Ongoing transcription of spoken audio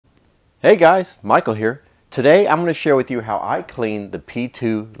Hey guys, Michael here. Today I'm going to share with you how I clean the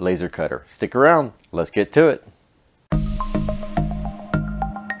P2 laser cutter. Stick around, let's get to it.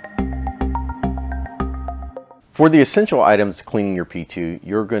 For the essential items cleaning your P2,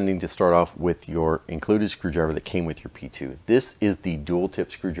 you're going to need to start off with your included screwdriver that came with your P2. This is the dual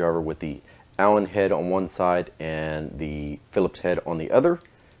tip screwdriver with the Allen head on one side and the Phillips head on the other.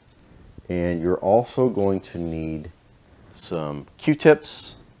 And you're also going to need some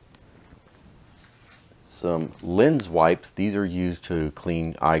Q-tips, some lens wipes. These are used to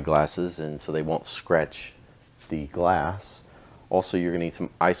clean eyeglasses and so they won't scratch the glass. Also, you're going to need some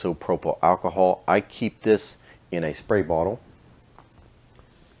isopropyl alcohol. I keep this in a spray bottle.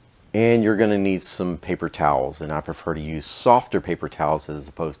 And you're going to need some paper towels, and I prefer to use softer paper towels as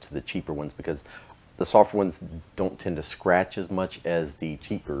opposed to the cheaper ones because the softer ones don't tend to scratch as much as the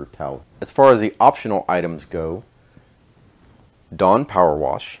cheaper towels. As far as the optional items go, Dawn Power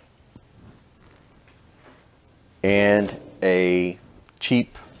Wash and a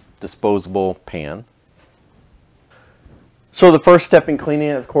cheap disposable pan. So the first step in cleaning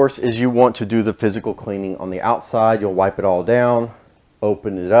it, of course, is you want to do the physical cleaning on the outside. You'll wipe it all down,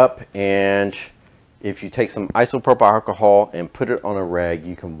 open it up, and if you take some isopropyl alcohol and put it on a rag,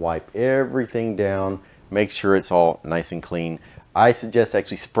 you can wipe everything down, make sure it's all nice and clean. I suggest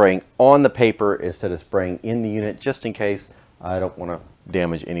actually spraying on the paper instead of spraying in the unit, just in case I don't want to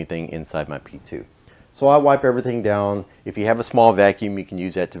damage anything inside my P2. So I wipe everything down. If you have a small vacuum, you can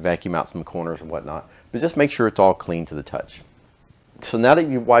use that to vacuum out some corners and whatnot, but just make sure it's all clean to the touch. So now that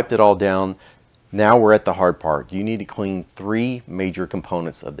you've wiped it all down, now we're at the hard part. You need to clean 3 major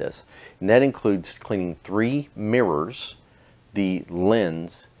components of this. And that includes cleaning 3 mirrors, the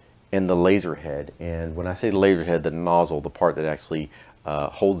lens, and the laser head. And when I say the laser head, the nozzle, the part that actually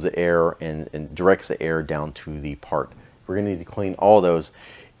holds the air and directs the air down to the part. We're going to need to clean all those.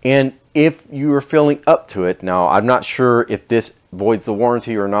 And if you are feeling up to it, now I'm not sure if this voids the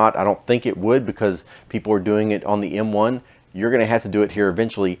warranty or not. I don't think it would because people are doing it on the M1. You're going to have to do it here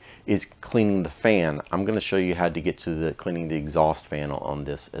eventually, is cleaning the fan. I'm going to show you how to get to the cleaning the exhaust fan on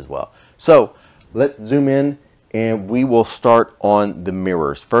this as well. So let's zoom in and we will start on the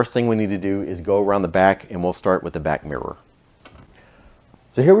mirrors. First thing we need to do is go around the back, and we'll start with the back mirror.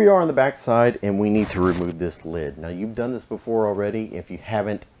 So here we are on the back side, and we need to remove this lid. Now you've done this before already. If you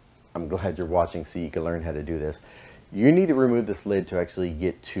haven't, I'm glad you're watching so you can learn how to do this. You need to remove this lid to actually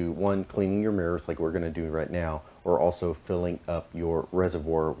get to, one, cleaning your mirrors like we're going to do right now, or also filling up your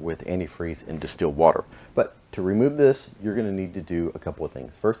reservoir with antifreeze and distilled water. But to remove this, you're going to need to do a couple of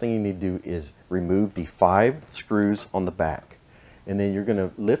things. First thing you need to do is remove the 5 screws on the back, and then you're going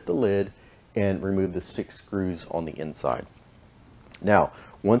to lift the lid and remove the 6 screws on the inside. Now,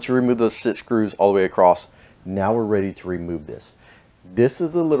 once you remove those 6 screws all the way across, now we're ready to remove this. This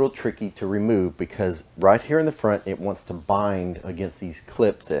is a little tricky to remove because right here in the front, it wants to bind against these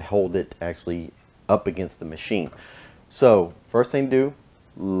clips that hold it actually up against the machine. So first thing to do,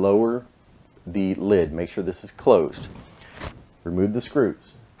 lower the lid. Make sure this is closed. Remove the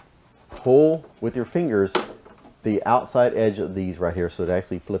screws. Pull with your fingers the outside edge of these right here so it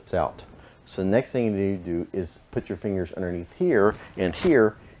actually flips out. So the next thing you need to do is put your fingers underneath here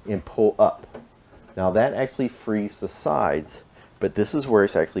and pull up. Now that actually frees the sides, but this is where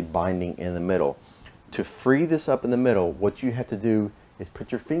it's actually binding in the middle. To free this up in the middle, what you have to do is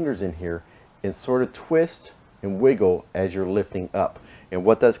put your fingers in here and sort of twist and wiggle as you're lifting up. And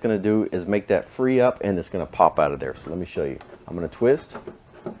what that's going to do is make that free up, and it's going to pop out of there. So let me show you. I'm going to twist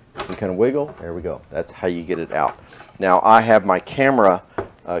and kind of wiggle. There we go. That's how you get it out. Now I have my camera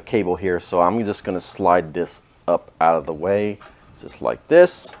cable here, so I'm just going to slide this up out of the way, just like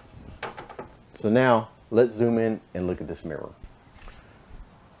this. So now let's zoom in and look at this mirror.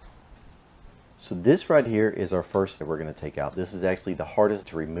 So this right here is our first that we're going to take out. This is actually the hardest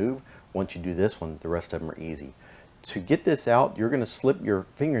to remove. Once you do this one, the rest of them are easy. To get this out, you're going to slip your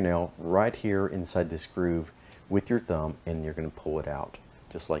fingernail right here inside this groove with your thumb, and you're going to pull it out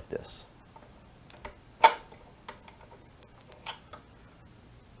just like this.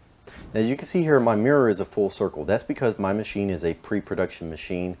 Now, as you can see here, my mirror is a full circle. That's because my machine is a pre-production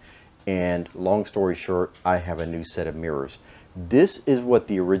machine, and long story short, I have a new set of mirrors. This is what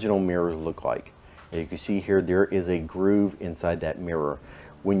the original mirrors look like. As you can see here, there is a groove inside that mirror.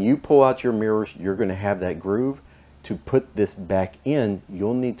 When you pull out your mirrors, you're going to have that groove. To put this back in,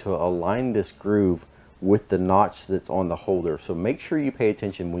 you'll need to align this groove with the notch that's on the holder. So make sure you pay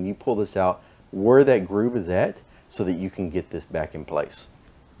attention when you pull this out where that groove is at so that you can get this back in place.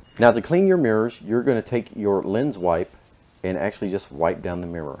 Now to clean your mirrors, you're going to take your lens wipe and actually just wipe down the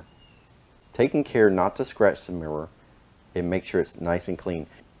mirror. Taking care not to scratch the mirror and make sure it's nice and clean.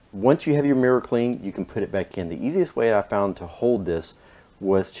 Once you have your mirror clean, you can put it back in. The easiest way I found to hold this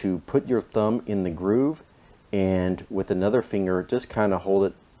was to put your thumb in the groove and with another finger just kind of hold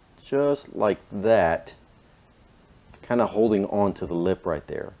it just like that, kind of holding on to the lip right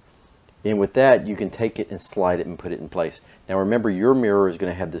there. And with that, you can take it and slide it and put it in place. Now remember, your mirror is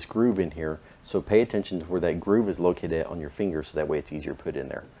going to have this groove in here, so pay attention to where that groove is located on your finger, so that way it's easier to put in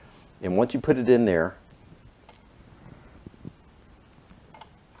there. And once you put it in there,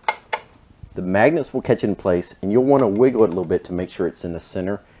 the magnets will catch it in place, and you'll want to wiggle it a little bit to make sure it's in the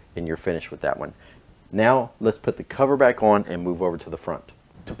center, and you're finished with that one. Now let's put the cover back on and move over to the front.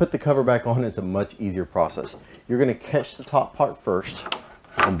 To put the cover back on is a much easier process. You're going to catch the top part first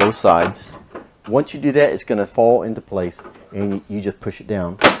on both sides. Once you do that, it's going to fall into place, and you just push it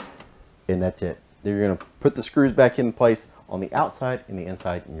down, and that's it. Then you're going to put the screws back in place on the outside and the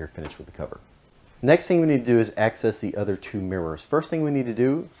inside, and you're finished with the cover. Next thing we need to do is access the other two mirrors. First thing we need to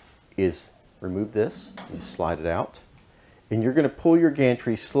do is remove this. You just slide it out, and you're going to pull your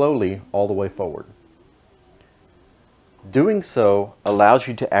gantry slowly all the way forward. Doing so allows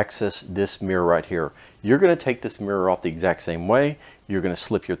you to access this mirror right here. You're going to take this mirror off the exact same way. You're going to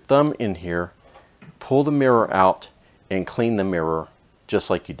slip your thumb in here, pull the mirror out, and clean the mirror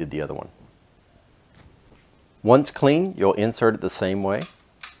just like you did the other one. Once clean, you'll insert it the same way.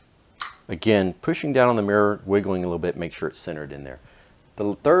 Again, pushing down on the mirror, wiggling a little bit, make sure it's centered in there.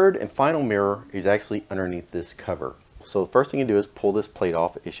 The third and final mirror is actually underneath this cover. So the first thing you do is pull this plate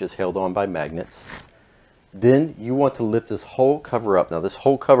off. It's just held on by magnets. Then you want to lift this whole cover up. Now this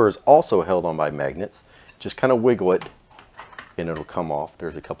whole cover is also held on by magnets. Just kind of wiggle it and it'll come off.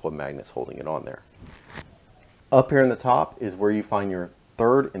 There's a couple of magnets holding it on there. Up here in the top is where you find your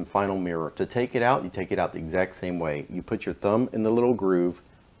third and final mirror. To take it out, you take it out the exact same way. You put your thumb in the little groove,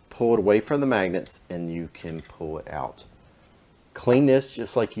 pull it away from the magnets, and you can pull it out. Clean this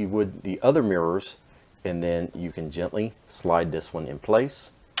just like you would the other mirrors, and then you can gently slide this one in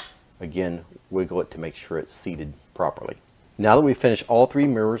place. Again, wiggle it to make sure it's seated properly. Now that we've finished all three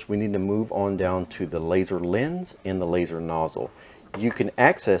mirrors, we need to move on down to the laser lens and the laser nozzle. You can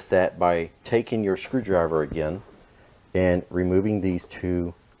access that by taking your screwdriver again and removing these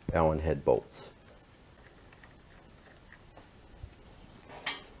two Allen head bolts.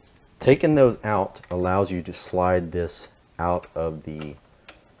 Taking those out allows you to slide this out of the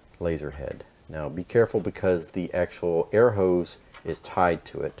laser head. Now be careful because the actual air hose is tied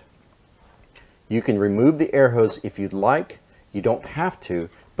to it. You can remove the air hose if you'd like. You don't have to,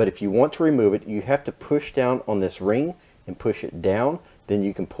 but if you want to remove it, you have to push down on this ring and push it down, then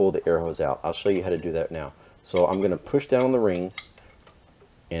you can pull the air hose out. I'll show you how to do that now. So I'm going to push down on the ring,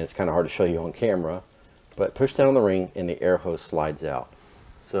 and it's kind of hard to show you on camera, but push down on the ring and the air hose slides out.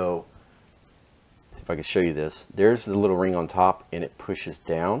 So see if I can show you this. There's the little ring on top, and it pushes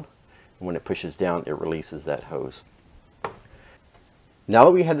down, and when it pushes down, it releases that hose. Now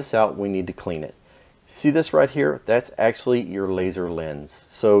that we have this out, we need to clean it. See this right here? That's actually your laser lens.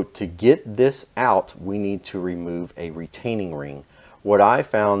 So to get this out, we need to remove a retaining ring. What I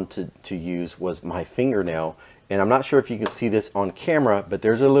found to use was my fingernail, and I'm not sure if you can see this on camera, but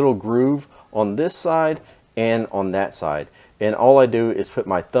there's a little groove on this side and on that side. And all I do is put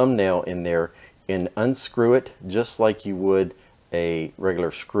my thumbnail in there and unscrew it just like you would a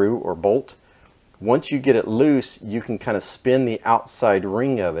regular screw or bolt. Once you get it loose, you can kind of spin the outside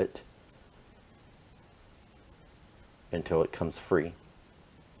ring of it until it comes free.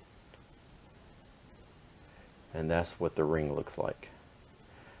 And that's what the ring looks like.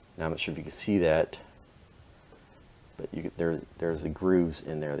 Now I'm not sure if you can see that, but there's the grooves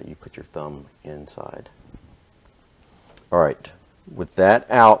in there that you put your thumb inside. All right, with that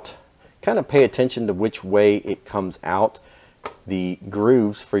out, kind of pay attention to which way it comes out. The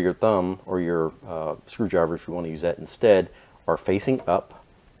grooves for your thumb or your screwdriver, if you want to use that instead, are facing up.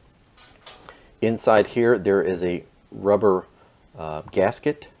 Inside here there is a rubber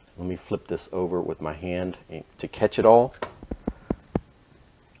gasket. Let me flip this over with my hand to catch it all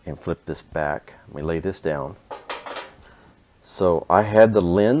and flip this back. Let me lay this down. So I have the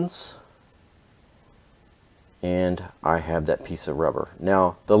lens and I have that piece of rubber.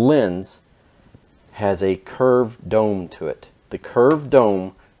 Now the lens has a curved dome to it. The curved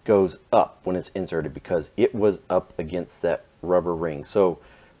dome goes up when it's inserted because it was up against that rubber ring. So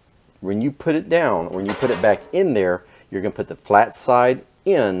when you put it down, when you put it back in there, you're going to put the flat side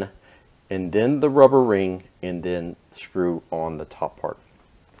in and then the rubber ring and then screw on the top part.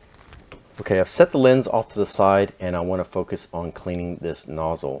 Okay, I've set the lens off to the side and I want to focus on cleaning this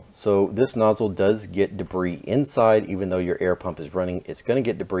nozzle. So this nozzle does get debris inside. Even though your air pump is running, it's going to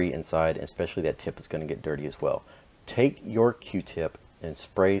get debris inside, especially that tip is going to get dirty as well. Take your Q-tip and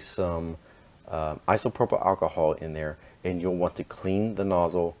spray some isopropyl alcohol in there, and you'll want to clean the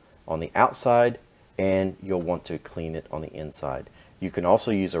nozzle on the outside, and you'll want to clean it on the inside. You can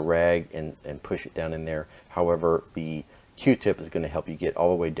also use a rag and push it down in there. However, the Q-tip is going to help you get all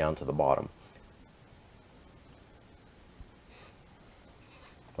the way down to the bottom.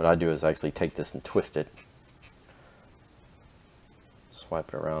 What I do is actually take this and twist it. Swipe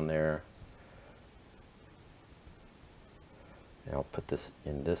it around there. And I'll put this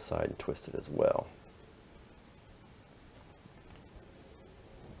in this side and twist it as well.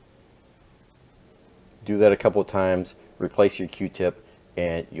 Do that a couple of times, replace your Q-tip,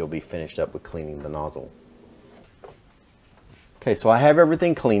 and you'll be finished up with cleaning the nozzle. Okay, so I have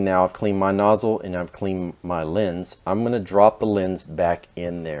everything clean now. I've cleaned my nozzle and I've cleaned my lens. I'm going to drop the lens back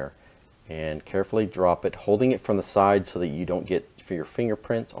in there and carefully drop it, holding it from the side so that you don't get your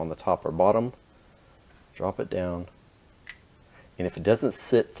fingerprints on the top or bottom. Drop it down. And if it doesn't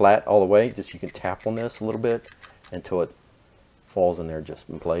sit flat all the way, just you can tap on this a little bit until it falls in there just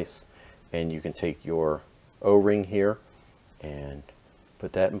in place. And you can take your O-ring here and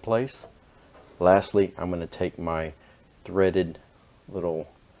put that in place. Lastly, I'm going to take my threaded little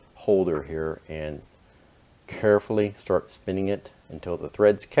holder here and carefully start spinning it until the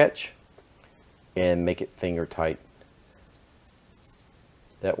threads catch and make it finger tight.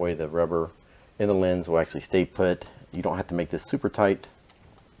 That way the rubber in the lens will actually stay put. You don't have to make this super tight.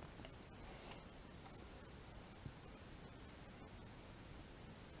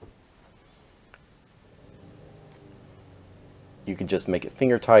 You can just make it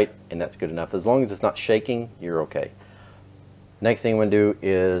finger tight and that's good enough. As long as it's not shaking, you're okay. Next thing I'm going to do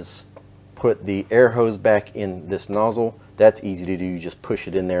is put the air hose back in this nozzle. That's easy to do. You just push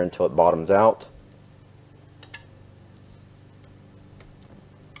it in there until it bottoms out.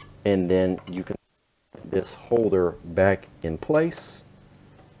 And then you can put this holder back in place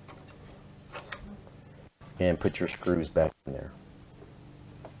and put your screws back in there.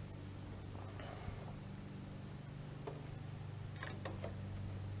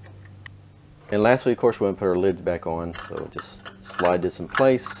 And lastly, of course, we're going to put our lids back on. So just slide this in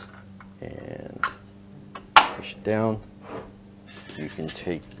place and push it down. You can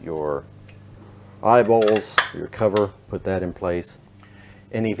take your eyeballs, your cover, put that in place.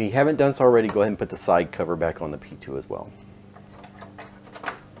 And if you haven't done so already, go ahead and put the side cover back on the P2 as well.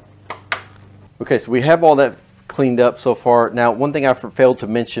 Okay, so we have all that cleaned up so far. Now, one thing I failed to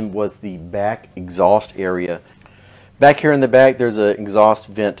mention was the back exhaust area. Back here in the back, there's an exhaust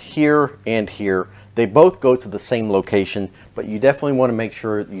vent here and here. They both go to the same location, but you definitely want to make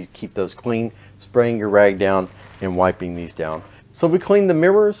sure you keep those clean, spraying your rag down and wiping these down. So we clean the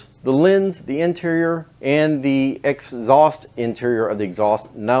mirrors, the lens, the interior, and the exhaust interior of the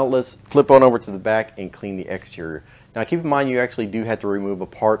exhaust. Now let's flip on over to the back and clean the exterior. Now keep in mind you actually do have to remove a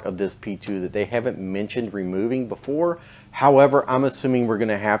part of this P2 that they haven't mentioned removing before. However, I'm assuming we're going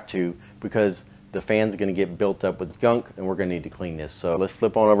to have to because the fan's going to get built up with gunk and we're going to need to clean this. So let's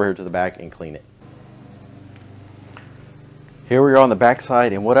flip on over here to the back and clean it. Here we are on the back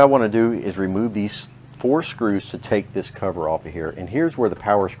side, and what I want to do is remove these 4 screws to take this cover off of here. And here's where the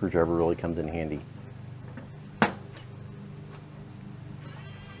power screwdriver really comes in handy.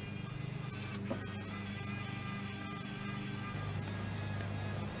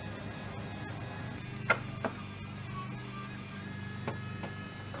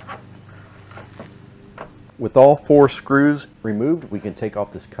 With all 4 screws removed, we can take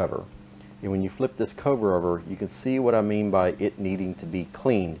off this cover. And when you flip this cover over, you can see what I mean by it needing to be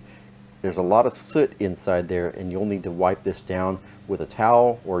cleaned. There's a lot of soot inside there, and you'll need to wipe this down with a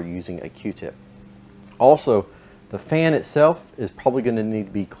towel or using a Q-tip. Also, the fan itself is probably going to need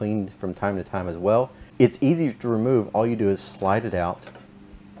to be cleaned from time to time as well. It's easy to remove. All you do is slide it out,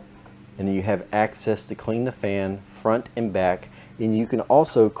 and then you have access to clean the fan front and back, and you can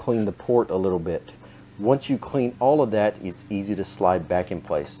also clean the port a little bit. Once you clean all of that, it's easy to slide back in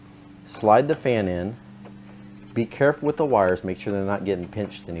place. Slide the fan in. Be careful with the wires, make sure they're not getting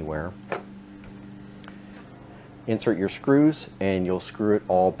pinched anywhere. Insert your screws and you'll screw it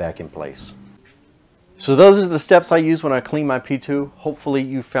all back in place. So those are the steps I use when I clean my P2. Hopefully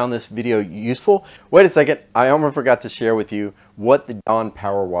you found this video useful. Wait a second, I almost forgot to share with you what the Dawn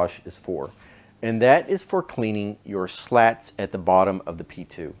Power Wash is for. And that is for cleaning your slats at the bottom of the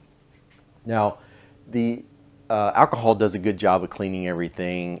P2. Now, the alcohol does a good job of cleaning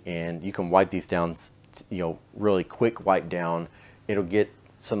everything, and you can wipe these down, really quick wipe down. It'll get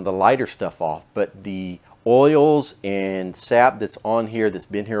some of the lighter stuff off, but the oils and sap that's on here that's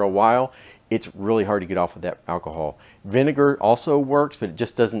been here a while, it's really hard to get off with that alcohol. Vinegar also works, but it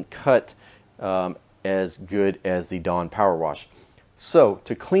just doesn't cut as good as the Dawn Power Wash. So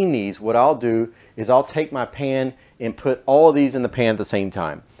to clean these, what I'll do is I'll take my pan and put all of these in the pan at the same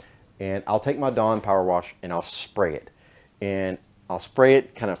time. And I'll take my Dawn Power Wash and I'll spray it. And I'll spray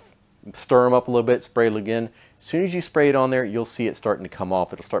it, kind of stir them up a little bit, spray it again. As soon as you spray it on there, you'll see it starting to come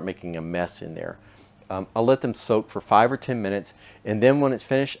off. It'll start making a mess in there. I'll let them soak for 5 or 10 minutes, and then when it's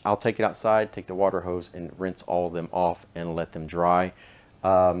finished, I'll take it outside, take the water hose, and rinse all of them off and let them dry.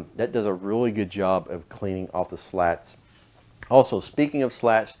 That does a really good job of cleaning off the slats. Also, speaking of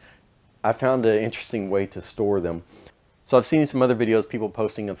slats, I found an interesting way to store them. So I've seen some other videos, people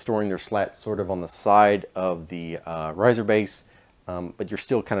posting of storing their slats sort of on the side of the riser base, but you're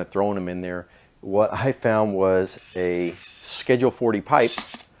still kind of throwing them in there. What I found was a Schedule 40 pipe.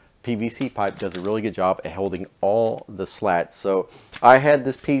 PVC pipe does a really good job at holding all the slats. So I had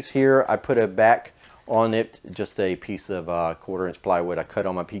this piece here, I put a back on it, just a piece of 1/4 inch plywood I cut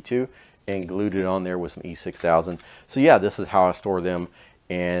on my P2 and glued it on there with some E6000. So yeah, this is how I store them,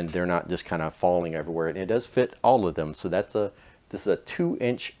 and they're not just kind of falling everywhere, and it does fit all of them. So this is a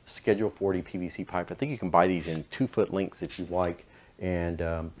 2-inch Schedule 40 PVC pipe. I think you can buy these in 2-foot lengths if you like. And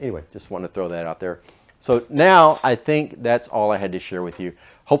anyway, just want to throw that out there. So now I think that's all I had to share with you.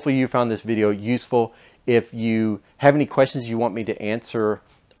 Hopefully you found this video useful. If you have any questions you want me to answer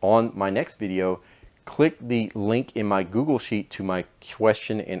on my next video, click the link in my Google Sheet to my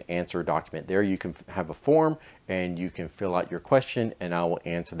question and answer document. There you can have a form and you can fill out your question, and I will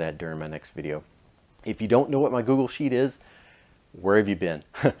answer that during my next video. If you don't know what my Google Sheet is, where have you been?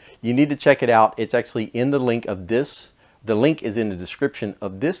 You need to check it out. It's actually in the link of this. The link is in the description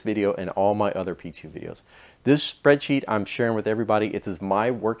of this video and all my other P2 videos. This spreadsheet I'm sharing with everybody. It is my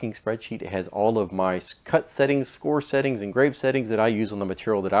working spreadsheet. It has all of my cut settings, score settings, engraved settings that I use on the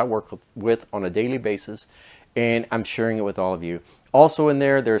material that I work with on a daily basis, and I'm sharing it with all of you. Also in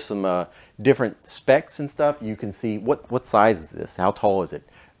there, there's some different specs and stuff. You can see what size is this, how tall is it,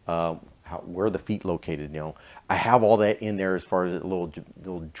 where are the feet located. You know, I have all that in there as far as a little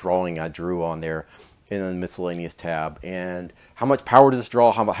drawing I drew on there in the miscellaneous tab, and how much power does this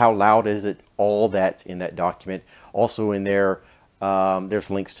draw, how loud is it, all that's in that document. Also in there, there's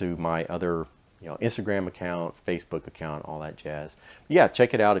links to my other Instagram account, Facebook account, all that jazz. But yeah,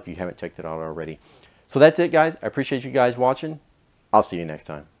 check it out if you haven't checked it out already. So that's it, guys. I appreciate you guys watching. I'll see you next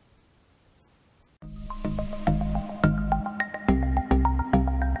time.